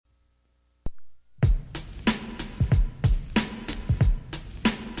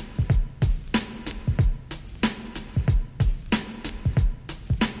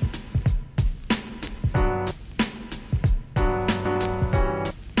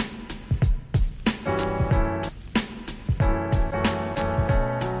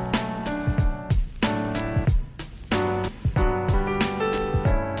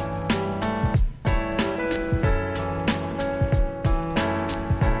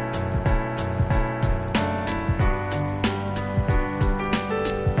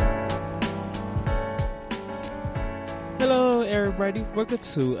Alrighty, welcome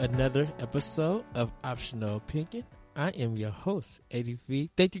to another episode of Optional Opinion. I am your host, ADV.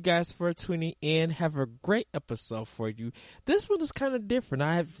 Thank you guys for tuning in. Have a great episode for you. This one is kind of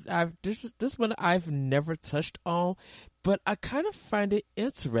different. This one I've never touched on, but I kind of find it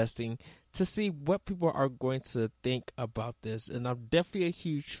interesting to see what people are going to think about this. And I'm definitely a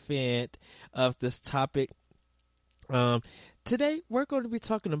huge fan of this topic. Today we're going to be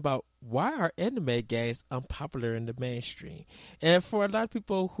talking about why are anime games unpopular in the mainstream. And for a lot of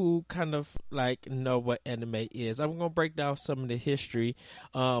people who kind of like know what anime is, I'm going to break down some of the history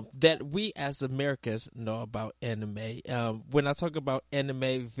that we as Americans know about anime. When I talk about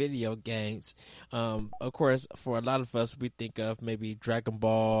anime video games, of course, for a lot of us, we think of maybe Dragon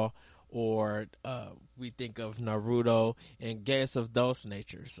Ball, or we think of Naruto and games of those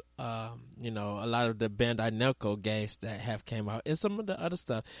natures. A lot of the Bandai Namco games that have came out and some of the other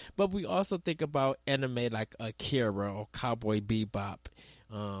stuff. But we also think about anime like Akira or Cowboy Bebop.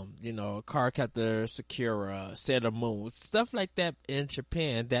 Cardcaptor Sakura, Sailor Moon, stuff like that in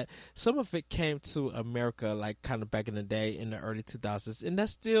Japan, that some of it came to America like kind of back in the day in the early 2000s, and that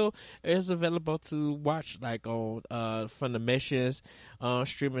still is available to watch like on Funimation's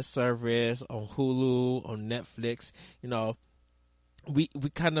streaming service, on Hulu, on Netflix. We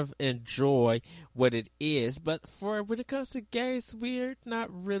kind of enjoy what it is, but when it comes to games, we're not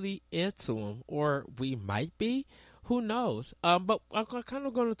really into them, or we might be. Who knows? But I'm kind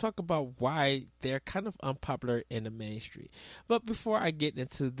of going to talk about why they're kind of unpopular in the mainstream. But before I get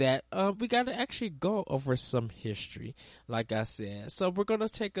into that, we got to actually go over some history, like I said. So we're going to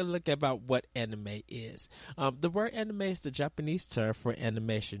take a look about what anime is. The word anime is the Japanese term for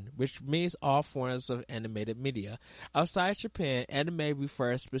animation, which means all forms of animated media. Outside Japan, anime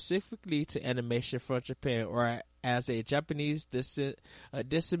refers specifically to animation from Japan, or as a Japanese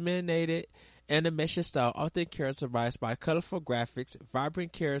disseminated animation style often characterized by colorful graphics,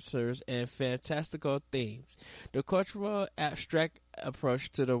 vibrant characters, and fantastical themes. The cultural abstract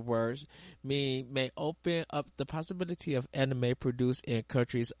approach to the words may open up the possibility of anime produced in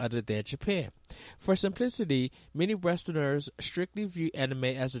countries other than Japan. For simplicity, many Westerners strictly view anime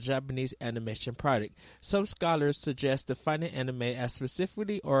as a Japanese animation product. Some scholars suggest defining anime as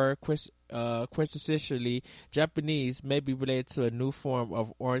specifically or quintessentially Japanese may be related to a new form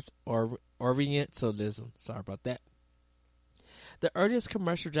of Orientalism. Sorry about that. The earliest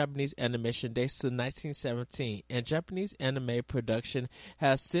commercial Japanese animation dates to 1917, and Japanese anime production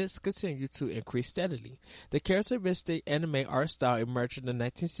has since continued to increase steadily. The characteristic anime art style emerged in the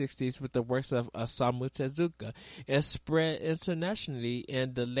 1960s with the works of Osamu Tezuka and spread internationally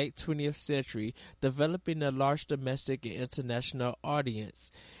in the late 20th century, developing a large domestic and international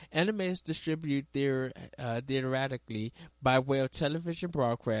audience. Anime is distributed theoretically by way of television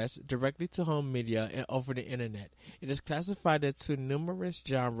broadcasts, directly to home media, and over the internet. It is classified into numerous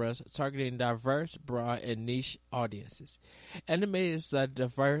genres, targeting diverse, broad, and niche audiences. Anime is a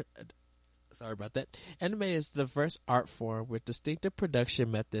diverse art form with distinctive production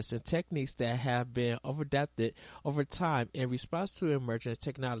methods and techniques that have been adapted over time in response to emerging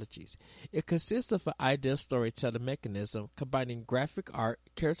technologies. It consists of an ideal storytelling mechanism combining graphic art,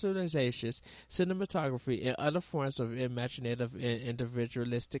 characterizations, cinematography, and other forms of imaginative and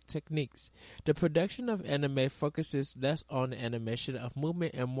individualistic techniques. The production of anime focuses less on the animation of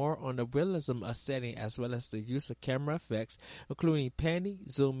movement and more on the realism of setting, as well as the use of camera effects, including panning,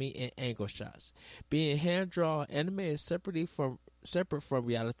 zooming, and angle shots. Being hand-drawn, anime is separate from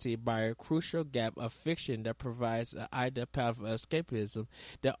reality by a crucial gap of fiction that provides an ideal path of escapism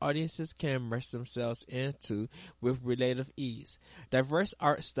that audiences can immerse themselves into with relative ease. Diverse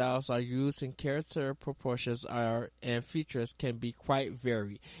art styles are used, and character proportions and features can be quite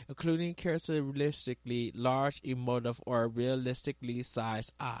varied, including characteristically large, emotive, or realistically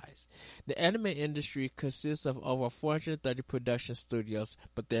sized eyes. The anime industry consists of over 430 production studios,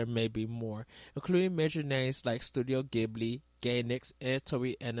 but there may be more, including major names like Studio Ghibli, Gainax, and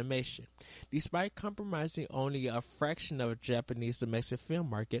Toei Animation. Despite comprising only a fraction of the Japanese domestic film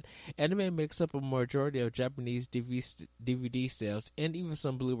market, anime makes up a majority of Japanese DVD sales and even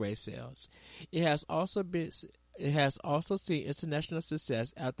some Blu-ray sales. It has also seen international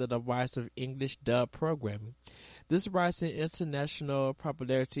success after the rise of English dub programming. This rise in international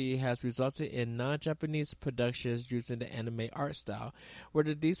popularity has resulted in non-Japanese productions using the anime art style.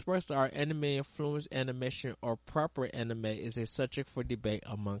 Whether these works are anime-influenced animation or proper anime is a subject for debate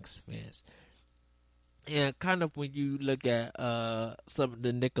amongst fans. And kind of when you look at some of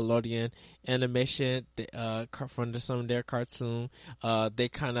the Nickelodeon animation from some of their cartoon, they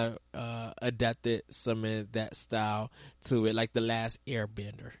kind of adapted some of that style to it, like The Last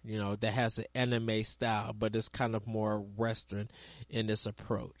Airbender, that has an anime style, but it's kind of more Western in its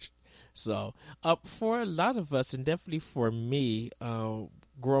approach. So, for a lot of us, and definitely for me,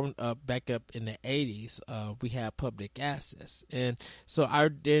 growing up back up in the 80s, we had public access. And so I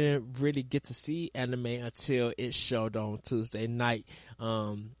didn't really get to see anime until it showed on Tuesday night.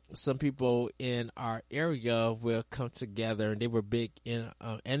 Some people in our area will come together, and they were big in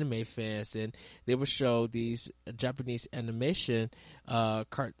anime fans, and they would show these Japanese animation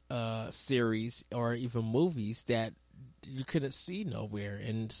series or even movies that you couldn't see nowhere,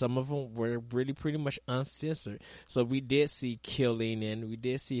 and some of them were really pretty much uncensored. So we did see killing, and we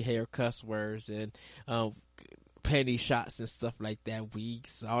did see hair cuss words and penny shots and stuff like that. We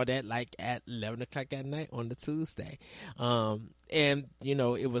saw that like at 11 o'clock at night on the Tuesday, and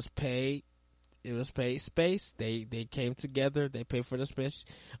it was paid. It was paid space. They came together. They paid for the space,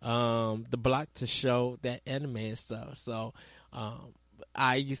 the block to show that anime and stuff. So,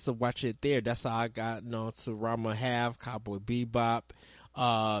 I used to watch it there. That's how I got known to Rama Have, Cowboy Bebop,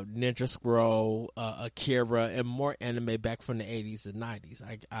 Ninja Scroll, Akira, and more anime back from the 80s and 90s.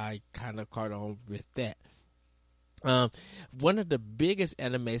 I kind of caught on with that. One of the biggest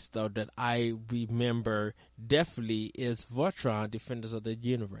animes though that I remember definitely is Voltron, Defenders of the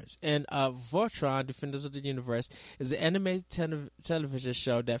Universe. And Voltron, Defenders of the Universe is an anime television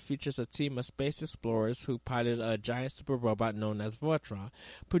show that features a team of space explorers who pilot a giant super robot known as Voltron.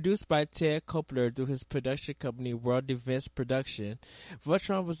 Produced by Ted Kopler through his production company World Events Production,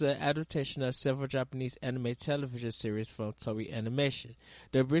 Voltron was an adaptation of several Japanese anime television series from Toei Animation.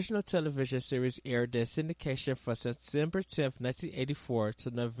 The original television series aired in syndication for December 10th, 1984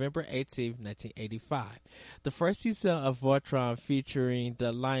 to November 18th, 1985. The first season of Voltron, featuring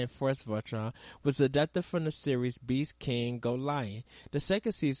the Lion Force Voltron, was adapted from the series Beast King Go Lion. The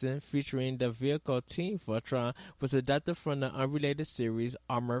second season, featuring the vehicle Team Voltron, was adapted from the unrelated series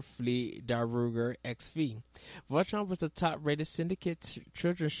Armor Fleet Daruger XV. Voltron was the top-rated syndicate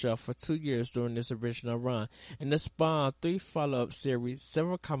children's show for 2 years during its original run, and it spawned 3 follow-up series,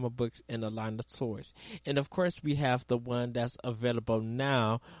 several comic books, and a line of toys. And of course, we have the one that's available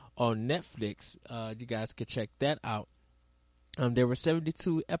now on Netflix. You guys can check that out. There were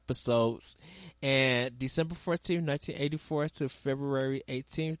 72 episodes, and December 14th, 1984 to February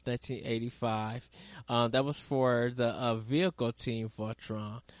 18th, 1985. That was for the vehicle Team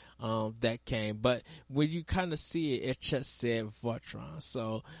Voltron. That came, but when you kind of see it, it just said Voltron.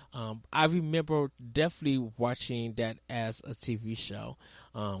 So, I remember definitely watching that as a TV show,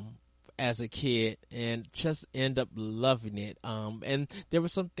 as a kid, and just end up loving it. And there were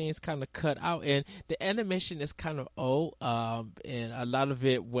some things kind of cut out, and the animation is kind of old, and a lot of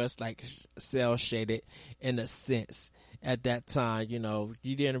it was like cell shaded in a sense. At that time,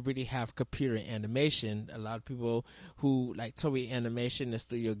 you didn't really have computer animation. A lot of people who like Toei Animation and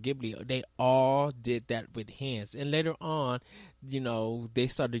Studio Ghibli, they all did that with hands. And later on, they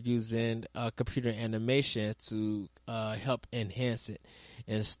started using computer animation to help enhance it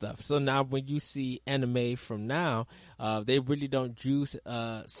and stuff. So now when you see anime from now, they really don't use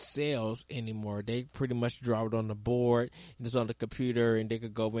cells anymore. They pretty much draw it on the board, and it's on the computer, and they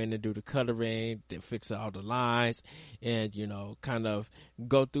could go in and do the coloring, they fix all the lines, and kind of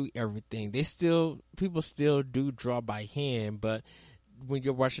go through everything. People still do draw by hand, but when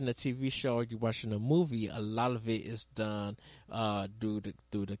you're watching a TV show or you're watching a movie, a lot of it is done through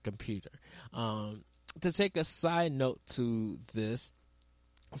the computer. To take a side note to this,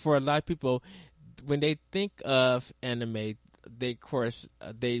 for a lot of people, when they think of anime, they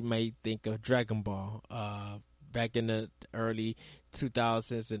may think of Dragon Ball. Back in the early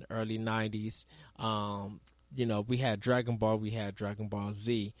 2000s and early 90s, we had Dragon Ball, we had Dragon Ball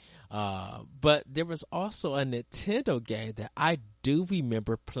Z. But there was also a Nintendo game that I do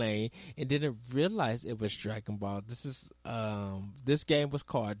remember playing and didn't realize it was Dragon Ball. This game was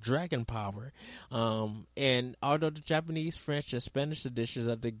called Dragon Power. And although the Japanese, French, and Spanish editions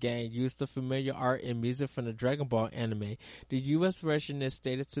of the game used the familiar art and music from the Dragon Ball anime, the US version is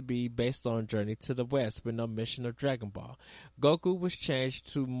stated to be based on Journey to the West with no mention of Dragon Ball. Goku was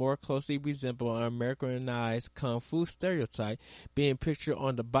changed to more closely resemble an Americanized Kung Fu stereotype, being pictured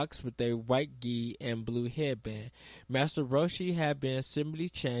on the box with a white gi and blue headband. Master Roshi had been similarly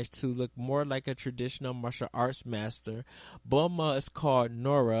changed to look more like a traditional martial arts master. Bulma is called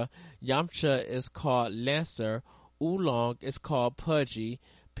Nora. Yamcha is called Lancer. Oolong is called Pudgy.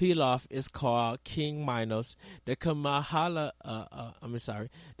 Pilaf is called King Minos. The Kamehameha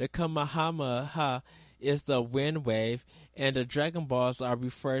is the wind wave, and the Dragon Balls are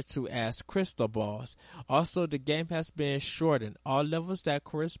referred to as crystal balls. Also, the game has been shortened. All levels that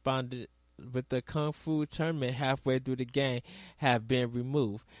corresponded with the Kung Fu tournament halfway through the game have been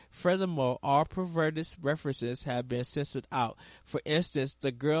removed. Furthermore, all perverted references have been censored out. For instance,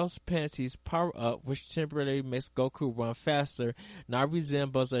 the girl's panties power up, which temporarily makes Goku run faster, now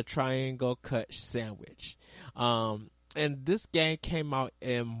resembles a triangle cut sandwich. And this game came out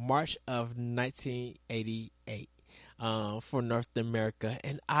in March of 1988. For North America,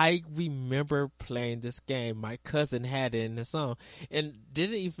 and I remember playing this game. My cousin had it in his own, and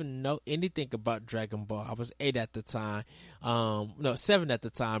didn't even know anything about Dragon Ball. I was 8 at the time, 7 at the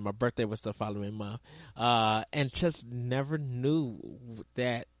time. My birthday was the following month, and just never knew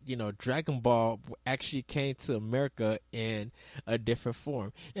that Dragon Ball actually came to America in a different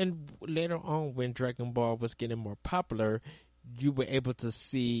form. And later on, when Dragon Ball was getting more popular, you were able to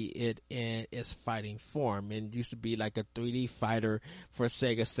see it in its fighting form, and used to be like a 3D fighter for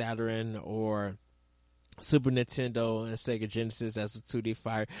Sega Saturn or Super Nintendo and Sega Genesis as a 2D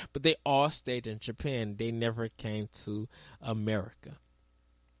fighter, but they all stayed in Japan. They never came to America.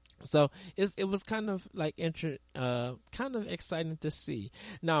 So it was kind of like kind of exciting to see.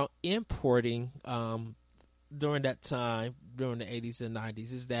 Now, importing during that time, during the 80s and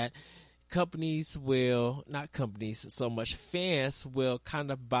 90s, is that fans will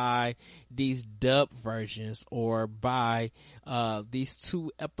kind of buy these dub versions or buy these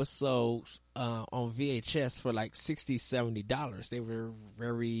 2 episodes on VHS for like $60-$70. They were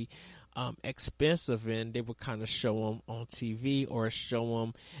very expensive, and they would kind of show them on TV or show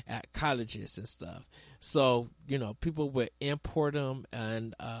them at colleges and stuff. So people would import them,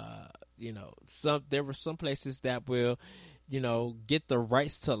 and there were some places that will get the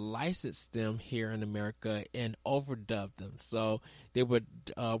rights to license them here in America and overdub them. So they would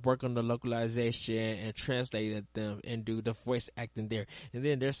work on the localization and translate them and do the voice acting there. And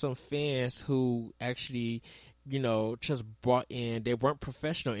then there's some fans who actually, just brought in, they weren't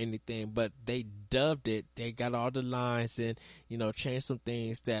professional or anything, but they dubbed it. They got all the lines and, changed some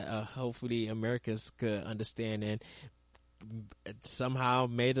things that hopefully Americans could understand, and somehow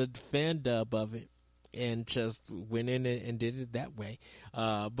made a fan dub of it. And just went in and did it that way.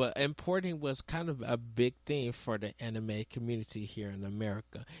 But importing was kind of a big thing for the anime community here in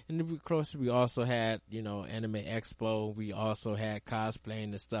America. And of course, we also had, Anime Expo. We also had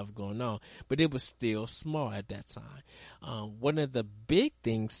cosplaying and stuff going on. But it was still small at that time. One of the big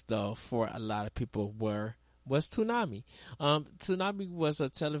things, though, for a lot of people was Toonami. Toonami was a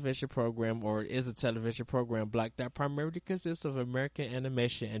television program, or is a television program block that primarily consists of American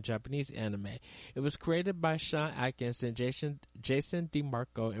animation and Japanese anime. It was created by Sean Atkins and Jason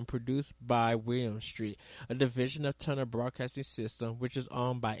DeMarco and produced by William Street, a division of Turner Broadcasting System, which is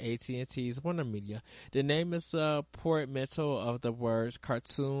owned by AT&T's Warner Media. The name is a portmanteau of the words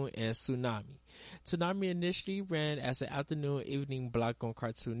cartoon and tsunami. Toonami initially ran as an afternoon-evening block on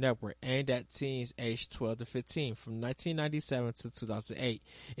Cartoon Network, aimed at teens aged 12 to 15 from 1997 to 2008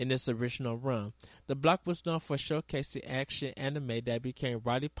 in its original run. The block was known for showcasing action anime that became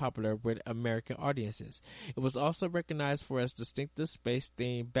widely popular with American audiences. It was also recognized for its distinctive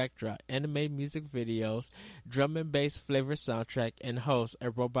space-themed backdrop, anime music videos, drum and bass flavored soundtrack, and host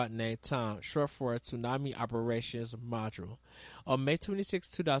a robot named Tom, short for Toonami Operations Module. On May 26,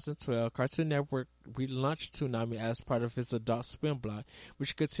 2012, Cartoon Network relaunched Toonami as part of its Adult Swim block,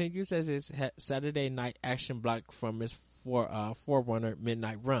 which continues as its Saturday night action block from its forerunner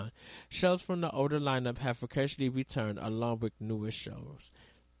Midnight Run. Shows from the older lineup have occasionally returned along with newer shows.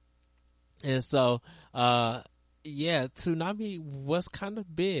 And so, Toonami was kind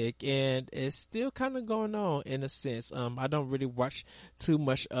of big, and it's still kind of going on in a sense. I don't really watch too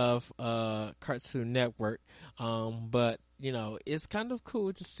much of Cartoon Network, but it's kind of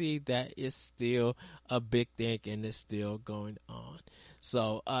cool to see that it's still a big thing and it's still going on.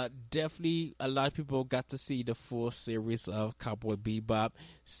 So definitely a lot of people got to see the full series of Cowboy Bebop,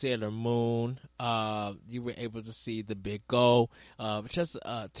 Sailor Moon. You were able to see the Big Go, just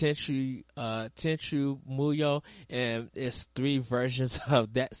Tenchu Muyo, and it's 3 versions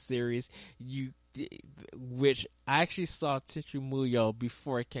of that series. Which I actually saw Tenchu Muyo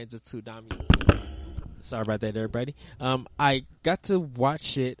before it came to Toonami. Sorry about that, everybody. I got to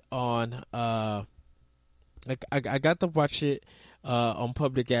watch it on I got to watch it on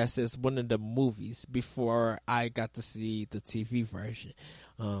public access, one of the movies, before I got to see the TV version.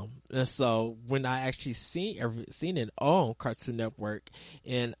 And so when I actually seen it on Cartoon Network,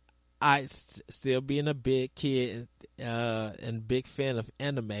 and still being a big kid and big fan of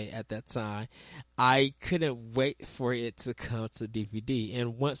anime at that time, I couldn't wait for it to come to DVD.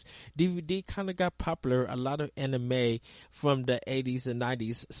 And once DVD kind of got popular, a lot of anime from the 80s and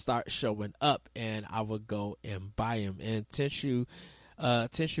 90s start showing up, and I would go and buy them. And Tenshu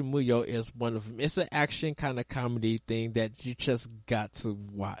Muyo is one of them. It's an action kind of comedy thing that you just got to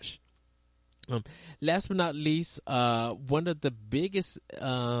watch. Last but not least, one of the biggest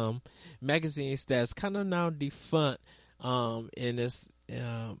magazines that's kind of now defunct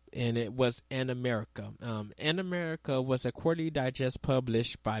and it was Animerica. Animerica was a quarterly digest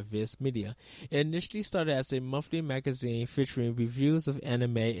published by Viz Media. It initially started as a monthly magazine featuring reviews of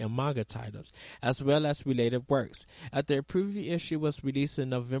anime and manga titles, as well as related works. After a preview issue was released in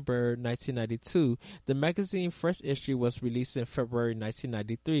November 1992, the magazine's first issue was released in February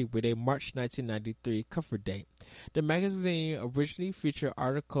 1993 with a March 1993 cover date. The magazine originally featured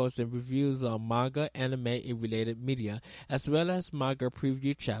articles and reviews on manga, anime, and related media, as well as manga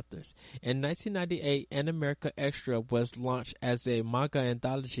preview chapters. In 1998, Animerica Extra was launched as a manga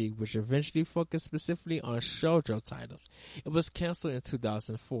anthology, which eventually focused specifically on shoujo titles. It was canceled in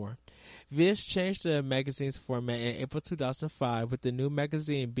 2004. Viz changed the magazine's format in April 2005, with the new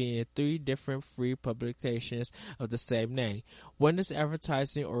magazine being 3 different free publications of the same name. One is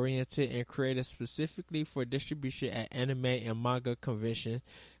advertising oriented and created specifically for distribution at anime and manga conventions,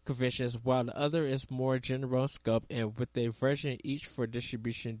 while the other is more general scope and with a version each for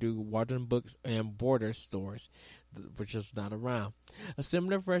distribution through Walden Books and Border stores, which is not around. A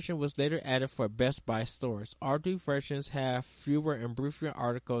similar version was later added for Best Buy stores. All 3 versions have fewer and briefer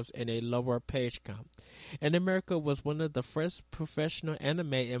articles and a lower page count. Animerica was one of the first professional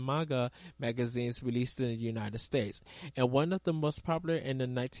anime and manga magazines released in the United States, and one of the most popular in the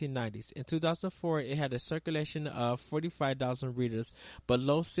 1990s. In 2004, it had a circulation of 45,000 readers, but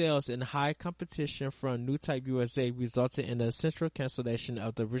low sales and high competition from New Type USA resulted in the essential cancellation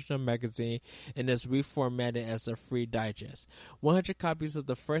of the original magazine and its reformatted as a free digest. 100 copies of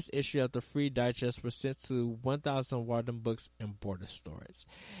the first issue of the free digest were sent to 1,000 Walden Books and Border stores.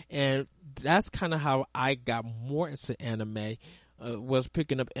 And that's kind of how I got more into anime, was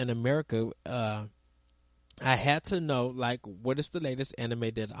picking up Animerica. I had to know, like, what is the latest anime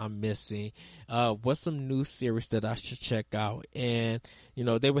that I'm missing? What's some new series that I should check out? And, you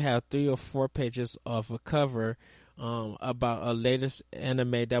know, they would have 3 or 4 pages of a cover about a latest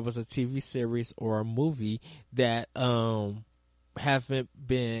anime that was a TV series or a movie that haven't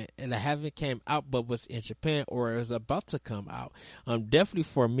came out but was in Japan or is about to come out. Definitely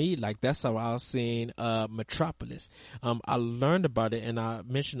for me, like, that's how I was seeing Metropolis. I learned about it, and I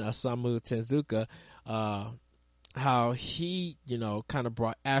mentioned Osamu Tezuka, how he, you know, kind of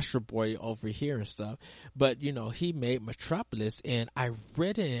brought Astro Boy over here and stuff, but, you know, he made Metropolis, and I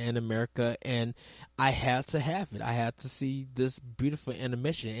read it in America, and I had to have it. I had to see this beautiful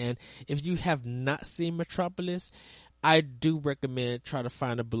animation. And if you have not seen Metropolis, I do recommend try to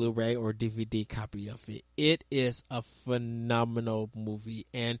find a Blu-ray or DVD copy of it. It is a phenomenal movie,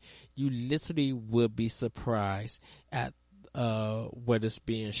 and you literally will be surprised at what is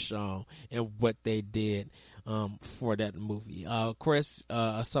being shown and what they did for that movie. Of course,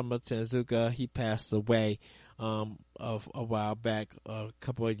 Osamu Tezuka, he passed away of a while back, a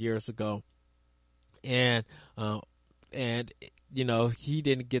couple of years ago, and you know, he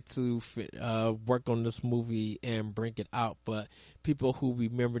didn't get to work on this movie and bring it out, but people who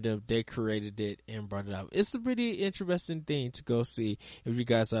remembered him, they created it and brought it out. It's a pretty interesting thing to go see if you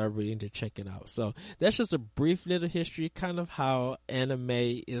guys are really into checking out. So that's just a brief little history, kind of how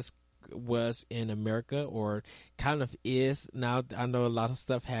anime was in America, or kind of is now. I know a lot of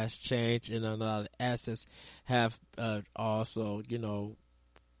stuff has changed, and a lot of assets have also, you know,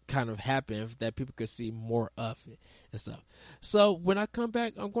 kind of happen that people could see more of it and stuff. So when I come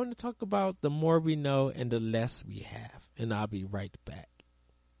back, I'm going to talk about the more we know and the less we have, and I'll be right back.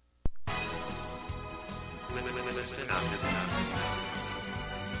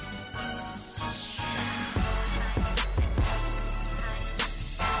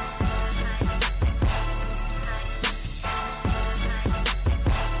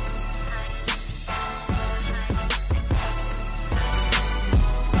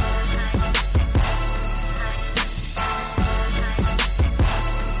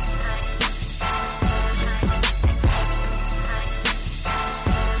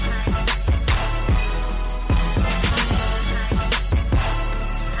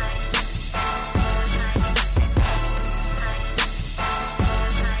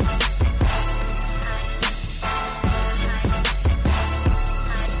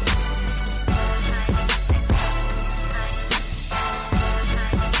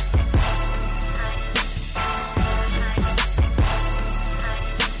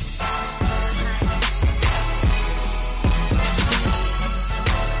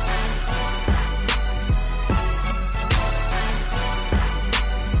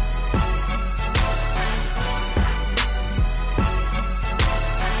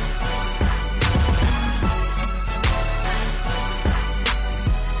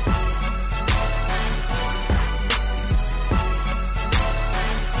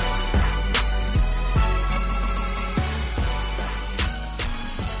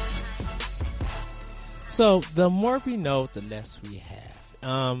 So the more we know, the less we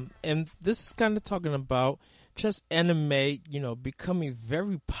have. And this is kind of talking about just anime, becoming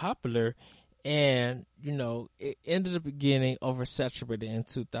very popular. And, it ended up getting oversaturated in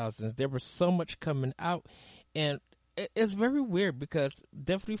 2000s. There was so much coming out, and it's very weird because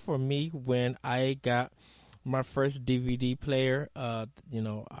definitely for me, when I got my first DVD player, I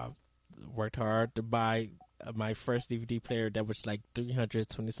worked hard to buy my first DVD player that was like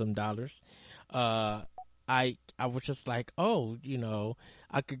 $320 some. I was just like, oh,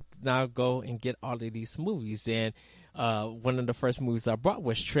 I could now go and get all of these movies. And one of the first movies I bought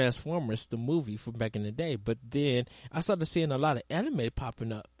was Transformers, the movie from back in the day. But then I started seeing a lot of anime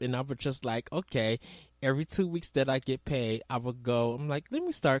popping up, and I was just like, okay, every 2 weeks that I get paid, I would go. I'm like, let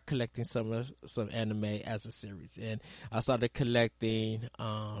me start collecting some anime as a series, and I started collecting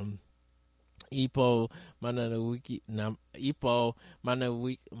Ippo Manakuichi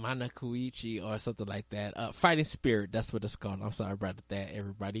or something like that. Fighting Spirit, that's what it's called. I'm sorry about that,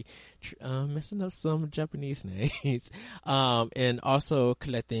 everybody. Messing up some Japanese names. And also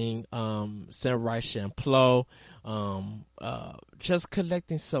collecting Samurai Champloo. Just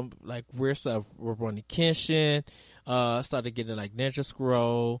collecting some like weird stuff. Rurouni Kenshin. Started getting like Ninja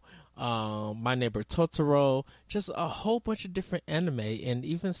Scroll. My Neighbor Totoro, just a whole bunch of different anime, and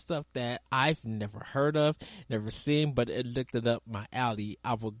even stuff that I've never heard of, never seen, but it looked it up my alley.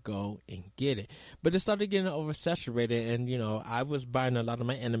 I would go and get it. But it started getting oversaturated, and I was buying a lot of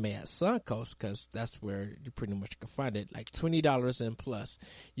my anime at Suncoast, because that's where you pretty much can find it, like $20 and plus.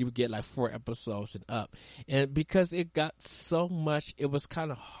 You would get like 4 episodes and up. And because it got so much, it was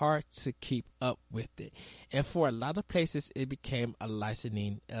kind of hard to keep up with it. And for a lot of places, it became a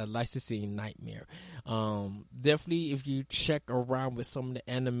licensing nightmare. Definitely if you check around with some of the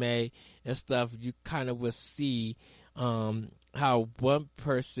anime and stuff, you kind of will see how one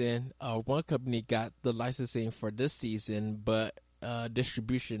company got the licensing for this season, but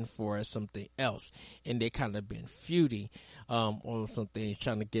distribution for something else, and they kind of been feuding on something,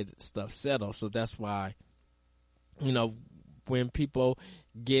 trying to get stuff settled. So that's why, when people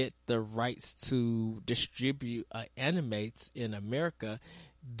get the rights to distribute animates in America,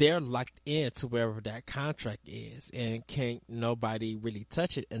 they're locked into wherever that contract is, and can't nobody really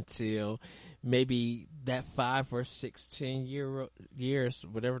touch it until maybe that 5 or 6, 10 years,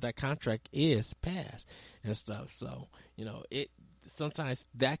 whatever that contract is, passed and stuff. So, sometimes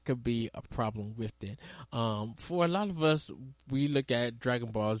that could be a problem with it. For a lot of us, we look at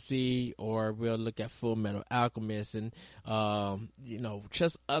Dragon Ball Z, or we'll look at Full Metal Alchemist, and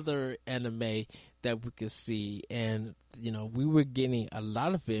just other anime that we could see, and we were getting a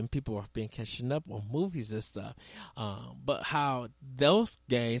lot of it, and people have been catching up on movies and stuff. But how those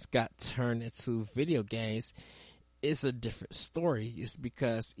games got turned into video games is a different story. It's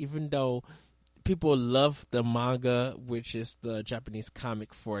because even though people love the manga, which is the Japanese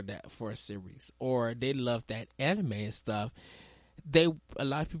comic for a series, or they love that anime and stuff, a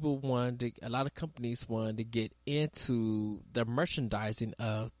lot of companies wanted to get into the merchandising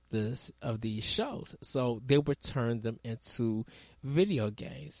of these shows, so they would turn them into video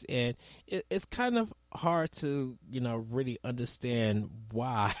games, and it's kind of hard to really understand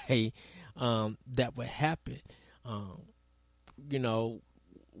why that would happen.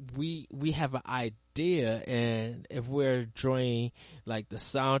 We have an idea, and if we're enjoying like the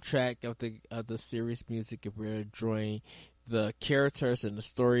soundtrack of the series music, if we're enjoying the characters and the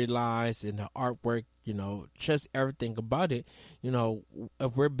storylines and the artwork, just everything about it,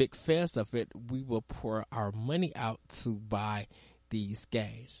 if we're big fans of it, we will pour our money out to buy these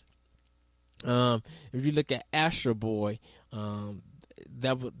games. If you look at Astro Boy,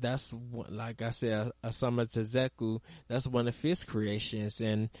 that's like I said, Osamu Tezuka, that's one of his creations,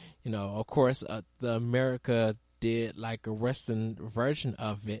 and of course the America did like a Western version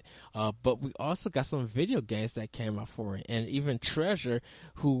of it, but we also got some video games that came out for it, and even Treasure,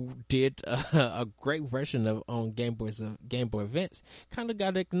 who did a great version of on Game Boy Advance, kind of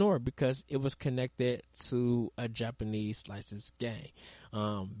got ignored because it was connected to a Japanese licensed game.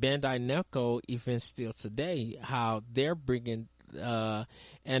 Bandai Namco, even still today, how they're bringing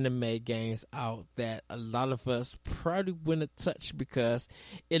anime games out that a lot of us probably wouldn't touch because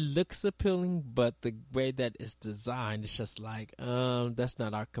it looks appealing, but the way that it's designed, it's just like that's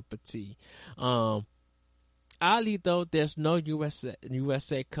not our cup of tea. Oddly though, there's no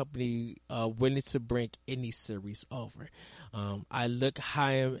USA company willing to bring any series over. I look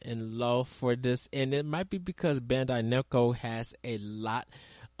high and low for this, and it might be because Bandai Namco has a lot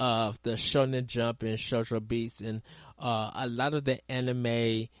of the Shonen Jump and Shoujo Beats, and a lot of the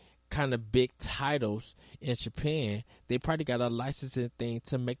anime kind of big titles in Japan they probably got a licensing thing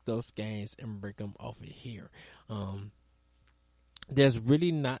to make those games and bring them over here. There's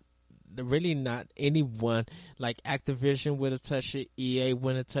really not anyone like Activision would have touched it, EA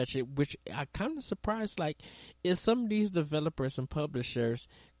wouldn't touch it, which I kind of surprised. Like, if some of these developers and publishers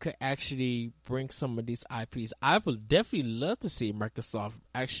could actually bring some of these IPs, I would definitely love to see Microsoft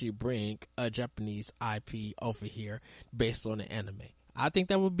actually bring a Japanese IP over here based on the anime. I think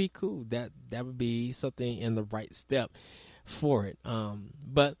that would be cool. That would be something in the right step for it.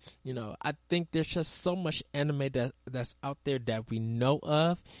 But I think there's just so much anime that's out there that we know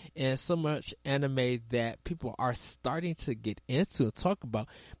of, and so much anime that people are starting to get into and talk about,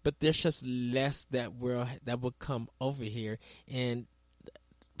 but there's just less that will come over here. And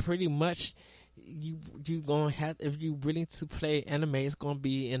pretty much you gonna have, if you willing to play anime, it's gonna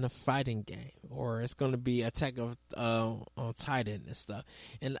be in a fighting game, or it's gonna be Attack of on Titan and stuff.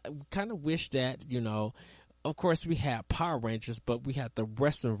 And I kind of wish that, of course, we had Power Rangers, but we had the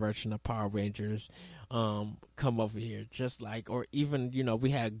Western version of Power Rangers come over here, just like, or even, we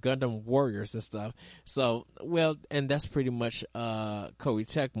had Gundam Warriors and stuff. So, well, and that's pretty much Koei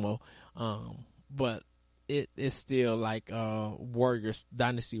Tecmo, but it's still like Warriors,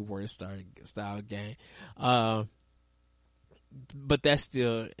 Dynasty Warriors style game. But that's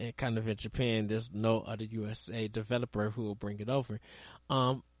still kind of in Japan. There's no other USA developer who will bring it over.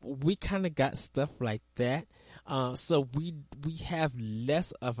 We kind of got stuff like that. So we have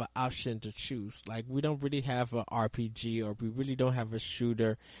less of an option to choose. Like, we don't really have an RPG, or we really don't have a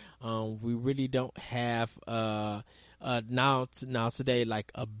shooter. We really don't have, now today,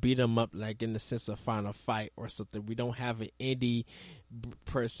 like a beat 'em up, like in the sense of Final Fight or something. We don't have an indie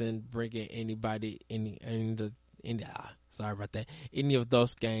person bringing anybody sorry about that. Any of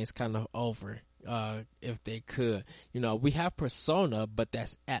those games kind of over, if they could. We have Persona, but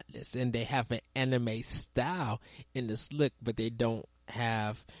that's Atlas, and they have an anime style in this look, but they don't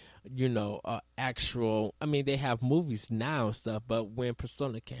have, actual, they have movies now and stuff, but when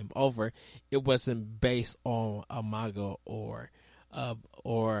Persona came over, it wasn't based on a manga or a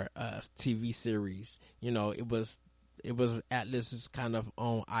TV series. It was Atlas's kind of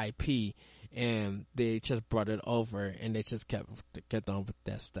own IP, and they just brought it over, and they just kept on with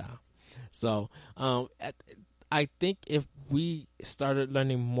that style. So I think if we started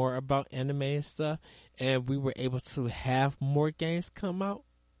learning more about anime and stuff, and we were able to have more games come out,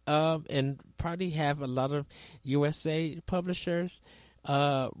 and probably have a lot of USA publishers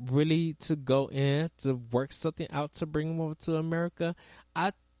really to go in to work something out to bring them over to America,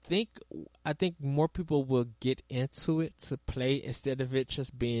 I think more people will get into it to play, instead of it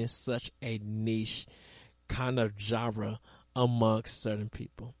just being such a niche kind of genre amongst certain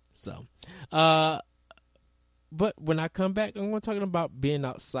people. So, but when I come back, I'm going to talk about being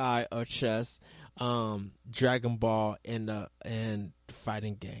outside of just Dragon Ball and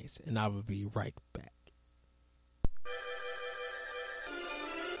fighting games, and I will be right back.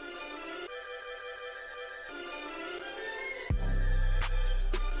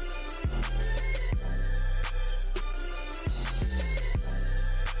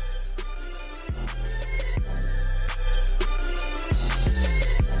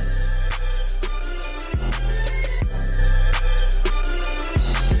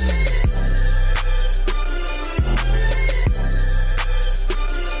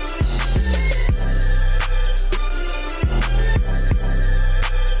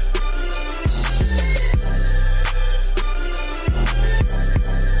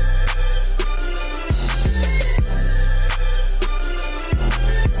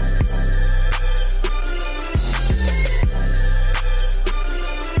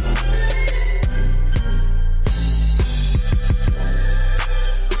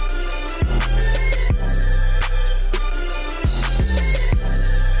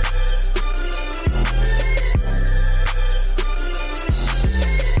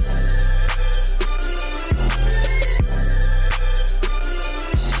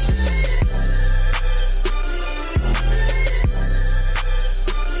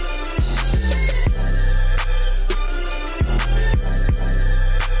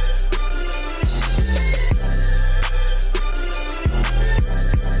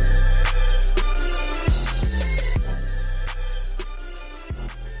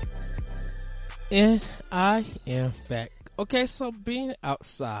 And I am back. Okay, so being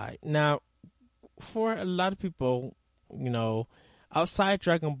outside. Now, for a lot of people, outside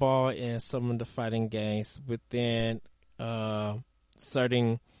Dragon Ball and some of the fighting games, within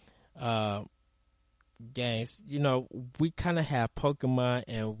certain games, we kind of have Pokemon,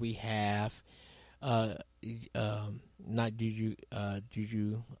 and we have not Juju,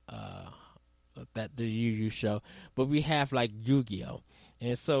 that the Yu Yu show, but we have like Yu-Gi-Oh,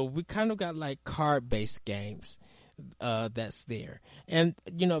 and so we kind of got like card based games that's there, and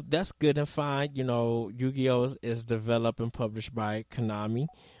that's good and fine. Yu-Gi-Oh is developed and published by Konami.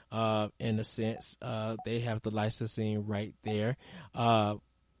 In a sense, they have the licensing right there.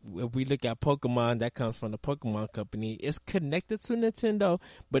 If we look at Pokemon, that comes from the Pokemon company. It's connected to Nintendo,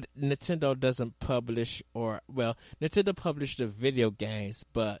 but Nintendo doesn't publish, Nintendo published the video games,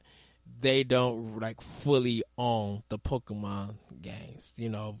 but they don't like fully own the Pokemon games.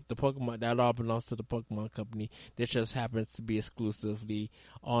 The Pokemon, that all belongs to the Pokemon company. That just happens to be exclusively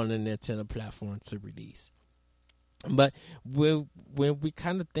on the Nintendo platform to release. But when we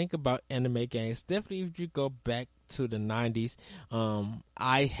kind of think about anime games, definitely if you go back to the 90s,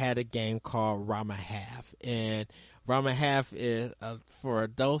 I had a game called Rama Half, and Rama Half is, for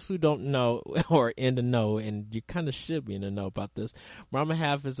those who don't know or in the know, and you kind of should be in the know about this, Rama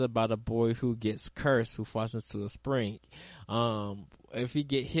Half is about a boy who gets cursed, who falls into a spring. If he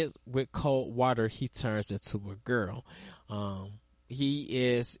get hit with cold water, he turns into a girl. He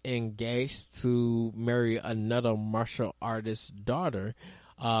is engaged to marry another martial artist's daughter,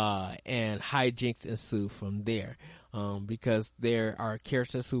 and hijinks ensue from there. Because there are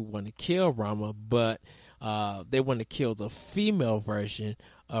characters who want to kill Rama, but they want to kill the female version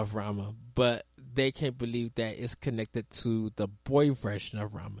of Rama, but they can't believe that it's connected to the boy version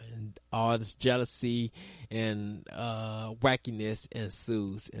of Rama, and all this jealousy and wackiness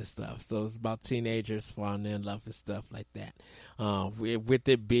ensues and stuff. So it's about teenagers falling in love and stuff like that, with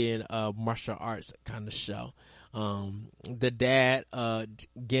it being a martial arts kind of show. The dad,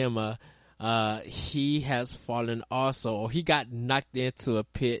 Gemma, he has fallen also, or he got knocked into a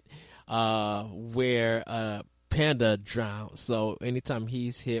pit where Panda drowned. So anytime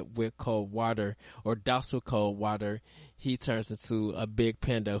he's hit with cold water or doused with cold water, he turns into a big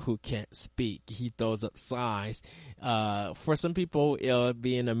panda who can't speak. He throws up signs. For some people, it'll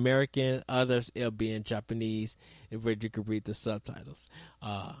be in American, others it'll be in Japanese, where you can read the subtitles.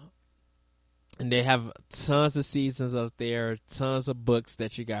 And they have tons of seasons up there, tons of books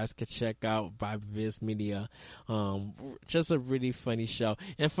that you guys can check out by Viz Media. Just a really funny show.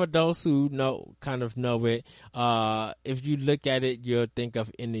 And for those who kind of know it, if you look at it, you'll think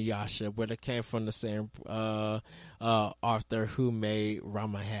of Inuyasha, where it came from the same author who made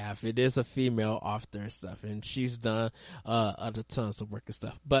Rama Half. It is a female author and stuff, and she's done other tons of work and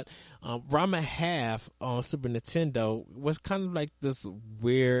stuff. But Rama Half on Super Nintendo was kind of like this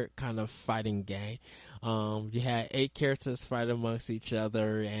weird kind of fighting game. You had 8 characters fight amongst each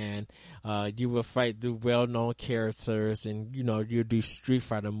other, and you would fight the well-known characters, and you do Street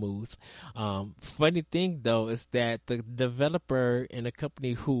Fighter moves. Funny thing though is that the developer and the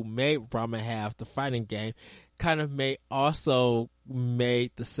company who made Rama Half, the fighting game, kind of made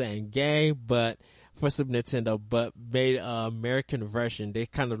the same game, but for Super Nintendo, but made an American version. They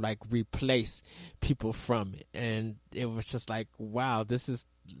kind of like replaced people from it, and it was just like, wow, this is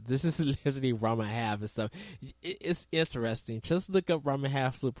literally Rama Half and stuff. It's interesting. Just look up Rama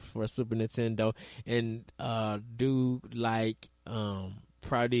Half for Super Nintendo and do like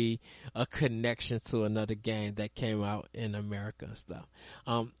probably a connection to another game that came out in America and stuff.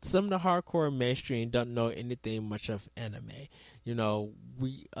 Some of the hardcore mainstream don't know anything much of anime.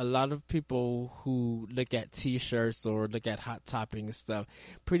 A lot of people who look at t-shirts or look at Hot Topic and stuff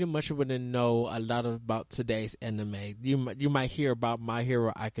pretty much wouldn't know a lot about today's anime. You might hear about My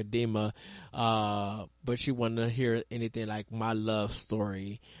Hero Academia, but you want to hear anything like My Love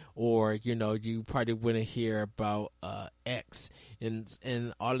Story, or you probably wouldn't hear about X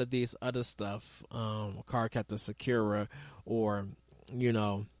and all of these other stuff, Cardcaptor Sakura, or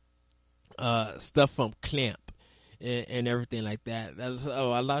stuff from Clamp and everything like that. That's a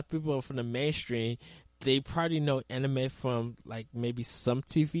lot of people from the mainstream. They probably know anime from like maybe some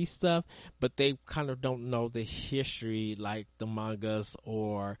TV stuff, but they kind of don't know the history, like the mangas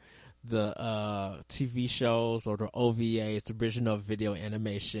or the TV shows or the OVAs, the original video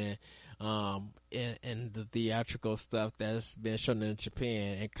animation, and the theatrical stuff that's been shown in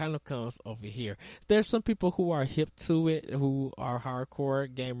Japan and kind of comes over here. There's some people who are hip to it, who are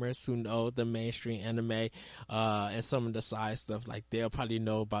hardcore gamers who know the mainstream anime, and some of the side stuff. Like they'll probably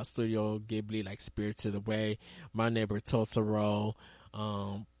know about Studio Ghibli, like Spirited Away, My Neighbor Totoro,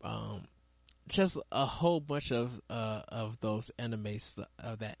 just a whole bunch of those anime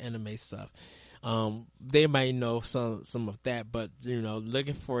that anime stuff. They might know some of that, but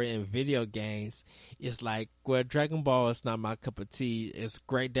looking for it in video games is like, well, Dragon Ball is not my cup of tea. It's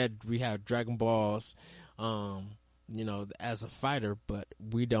great that we have Dragon Balls, as a fighter, but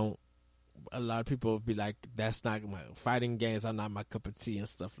we don't a lot of people would be like, that's not my fighting games are not my cup of tea and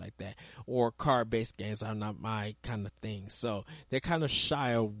stuff like that, or card based games are not my kind of thing. So they kind of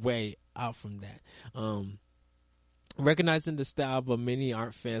shy away out from that. Recognizing the style, but many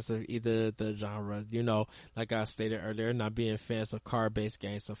aren't fans of either the genre. You know, like I stated earlier, not being fans of card-based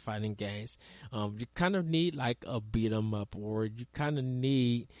games or fighting games. You kind of need like a beat 'em up, or you kind of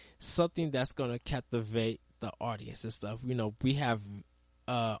need something that's going to captivate the audience and stuff. You know, we have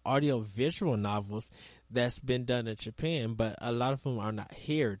audio visual novels that's been done in Japan, but a lot of them are not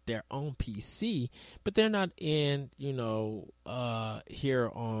here. They're on PC, but they're not in, you know, here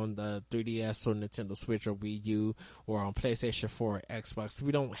on the 3DS or Nintendo Switch or Wii U or on PlayStation 4 or Xbox.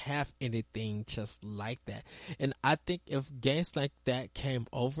 We don't have anything just like that. And I think if games like that came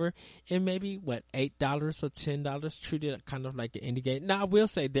over and maybe $8 or $10, treated kind of like an indie game. Now I will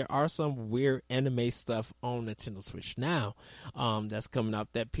say there are some weird anime stuff on Nintendo Switch now, that's coming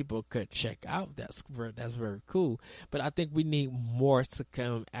out that people could check out. That's very cool. But I think we need more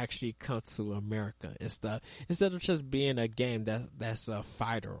to actually come to America and stuff, instead of just being a game that's a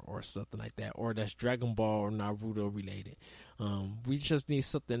fighter or something like that, or that's Dragon Ball or Naruto related. We just need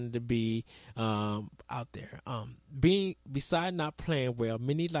something to be out there. Beside not playing well,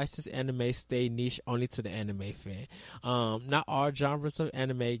 many licensed anime stay niche only to the anime fan. Not all genres of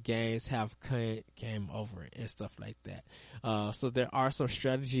anime games have came over and stuff like that. So there are some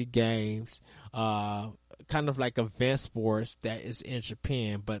strategy games, kind of like advanced sports that is in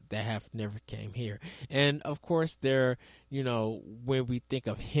Japan, but that have never came here. And of course, there, you know, when we think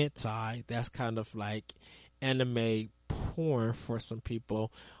of hentai, that's kind of like anime porn for some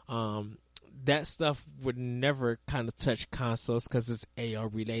people. That stuff would never kind of touch consoles because it's AO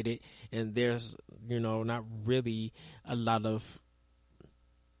related, and there's, you know, not really a lot of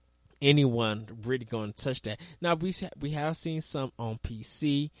anyone really going to touch that. Now we have seen some on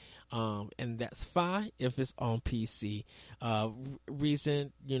PC, and that's fine if it's on PC.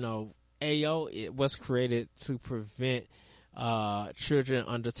 Reason, you know, AO, it was created to prevent children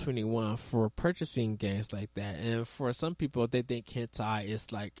under 21 for purchasing games like that. And for some people, they think hentai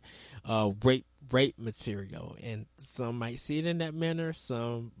is like rape material, and some might see it in that manner,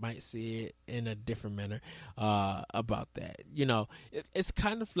 some might see it in a different manner about that. You know, it's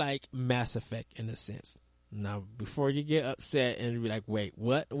kind of like Mass Effect in a sense. Now, before you get upset and be like, wait,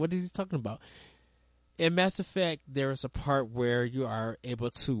 what is he talking about? In Mass Effect, there is a part where you are able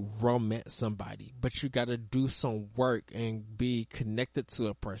to romance somebody, but you got to do some work and be connected to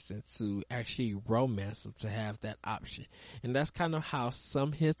a person to actually romance them, to have that option. And that's kind of how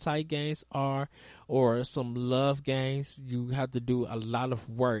some hentai games are, or some love games. You have to do a lot of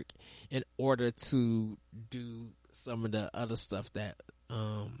work in order to do some of the other stuff that,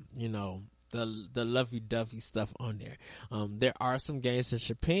 you know, the lovey-dovey stuff on there. There are some games in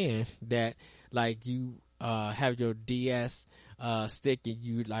Japan that, like, you have your DS stick and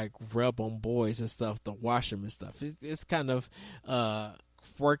you like rub on boys and stuff to wash them and stuff. It's kind of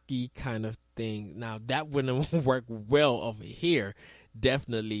quirky kind of thing. Now that wouldn't work well over here,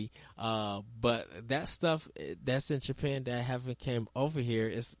 definitely. But that stuff that's in Japan that haven't came over here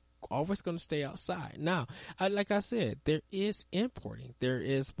is always going to stay outside. Now, like I said, there is importing. There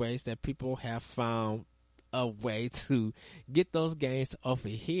is ways that people have found a way to get those games over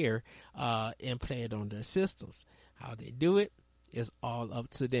here and play it on their systems. How they do it is all up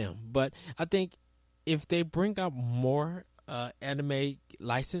to them. But I think if they bring out more anime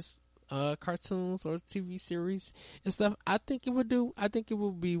licensed cartoons or TV series and stuff, I think it would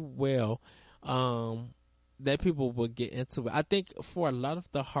be well. That people will get into it. I think for a lot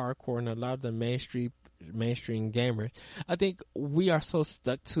of the hardcore and a lot of the mainstream gamers, I think we are so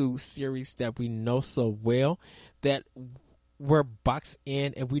stuck to series that we know so well that we're boxed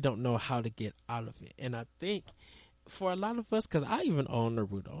in and we don't know how to get out of it. And I think for a lot of us, because I even own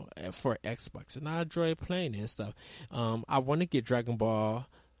Naruto for Xbox and I enjoy playing it and stuff. I want to get Dragon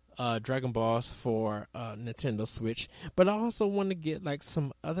Balls for Nintendo Switch, but I also want to get like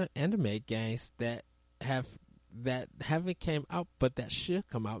some other anime games that haven't came out but that should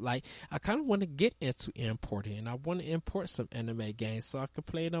come out. Like, I kind of want to get into importing, and I want to import some anime games so I can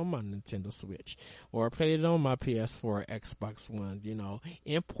play it on my Nintendo Switch or play it on my PS4 or Xbox One. You know,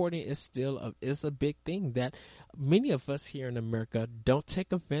 importing is still is a big thing that many of us here in America don't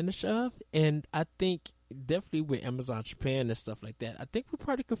take advantage of, and I think definitely with Amazon Japan and stuff like that, I think we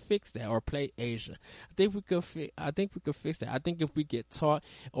probably could fix that, or Play Asia. I think we could fix that. I think if we get taught,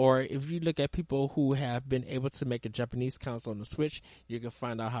 or if you look at people who have been able to make a Japanese console on the Switch, you can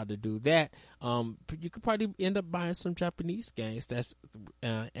find out how to do that. You could probably end up buying some Japanese games that's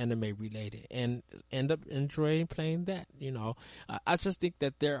anime related and end up enjoying playing that. I just think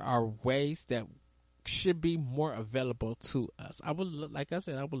that there are ways that should be more available to us. Like I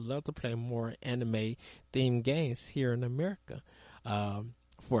said, I would love to play more anime themed games here in America. And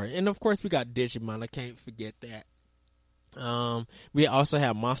of course we got Digimon. I can't forget that. We also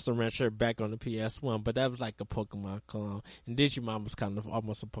have Monster Rancher back on the PS1, but that was like a Pokemon clone, and Digimon was kind of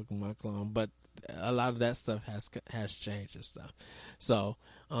almost a Pokemon clone, but a lot of that stuff has changed and stuff. So,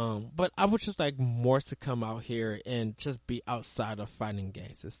 but I would just like more to come out here and just be outside of fighting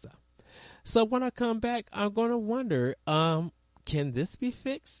games and stuff. So when I come back, I'm going to wonder, can this be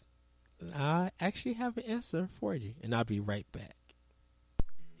fixed? I actually have an answer for you, and I'll be right back.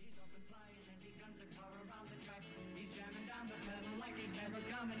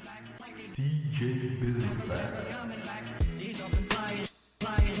 DJ Billy Black. He's up and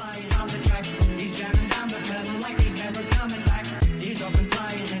flying on the track. He's jamming down the pedal like he's never coming back. He's up and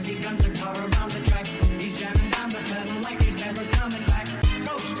flying as he guns the car around the track. He's jamming down the pedal like he's never coming back.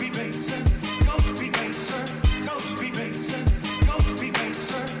 Go speed racer, go speed racer, go speed racer, go speed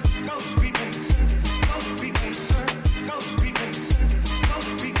racer, go speed racer, go speed racer, go speed racer, go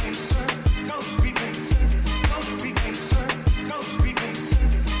speed racer, go speed racer, go speed racer,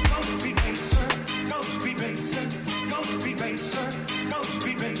 go speed racer, go speed racer, go speed racer, go speed racer, go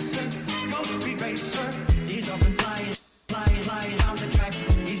speed racer, go speed racer. He's up and flying on the track.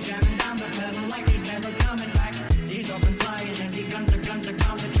 He's jamming down the pedal like he's never coming back. He's up and flying as he guns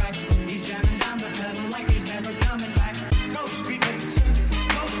around the track. He's jamming down the pedal like he's never coming back. Go speed racer,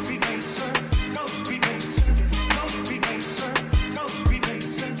 go speed racer, go speed racer, go speed racer, go speed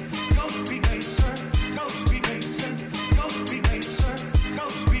racer, go speed racer, go speed racer, go speed racer, go speed racer, go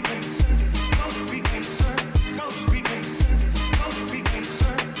speed racer, go speed racer, go speed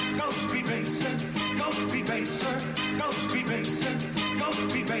racer, go speed racer, go speed racer, go speed racer, go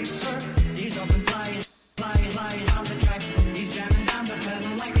speed racer. He's up and flying on the track. He's jamming down the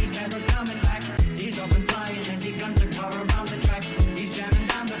pedal like he's never coming back. He's up and flying as he guns the car around the track. He's jamming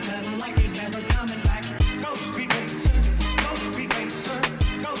down the pedal like he's never coming back. Go speed racer, go speed racer,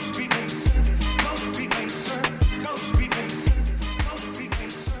 go speed racer, go speed racer, go speed racer, go speed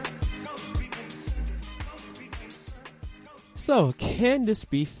racer, go speed racer, go speed racer. So, can this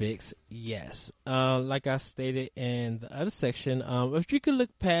be fixed? Yes. Like I stated in the other section, if you could look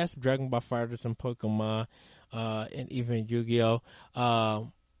past Dragon Ball FighterZ and Pokemon, and even Yu-Gi-Oh,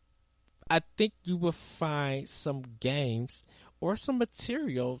 I think you will find some games or some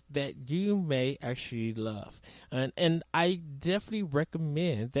material that you may actually love. And I definitely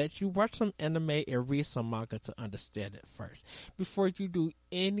recommend that you watch some anime and read some manga to understand it first, before you do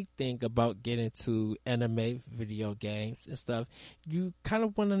anything about getting to anime video games and stuff. You kind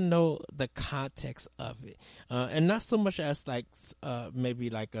of want to know the context of it, and not so much as like maybe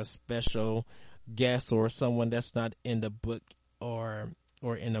like a special guest or someone that's not in the book or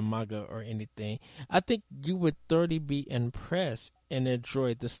in a manga or anything. I think you would thoroughly be impressed and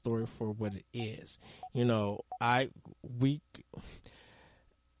enjoy the story for what it is.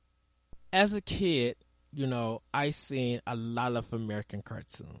 As a kid, I seen a lot of American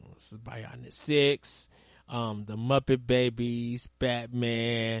cartoons. Bionic Six, the Muppet Babies,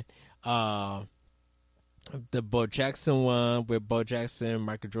 Batman, the Bo Jackson one with Bo Jackson,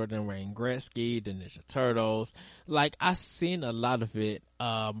 Michael Jordan, Wayne Gretzky, the Ninja Turtles. Like, I seen a lot of it.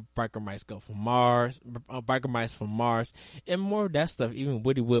 Biker Mice from Mars, and more of that stuff. Even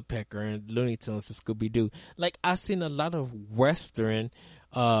Woody Woodpecker and Looney Tunes and Scooby Doo. Like, I seen a lot of Western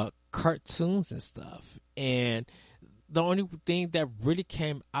cartoons and stuff, and the only thing that really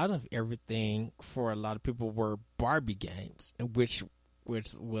came out of everything for a lot of people were Barbie games, which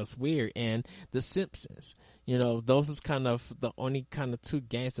was weird, and The Simpsons. Those is kind of the only kind of two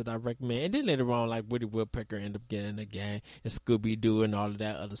games that I recommend. And then later on, like, Woody Woodpecker ended up getting a game, and Scooby-Doo and all of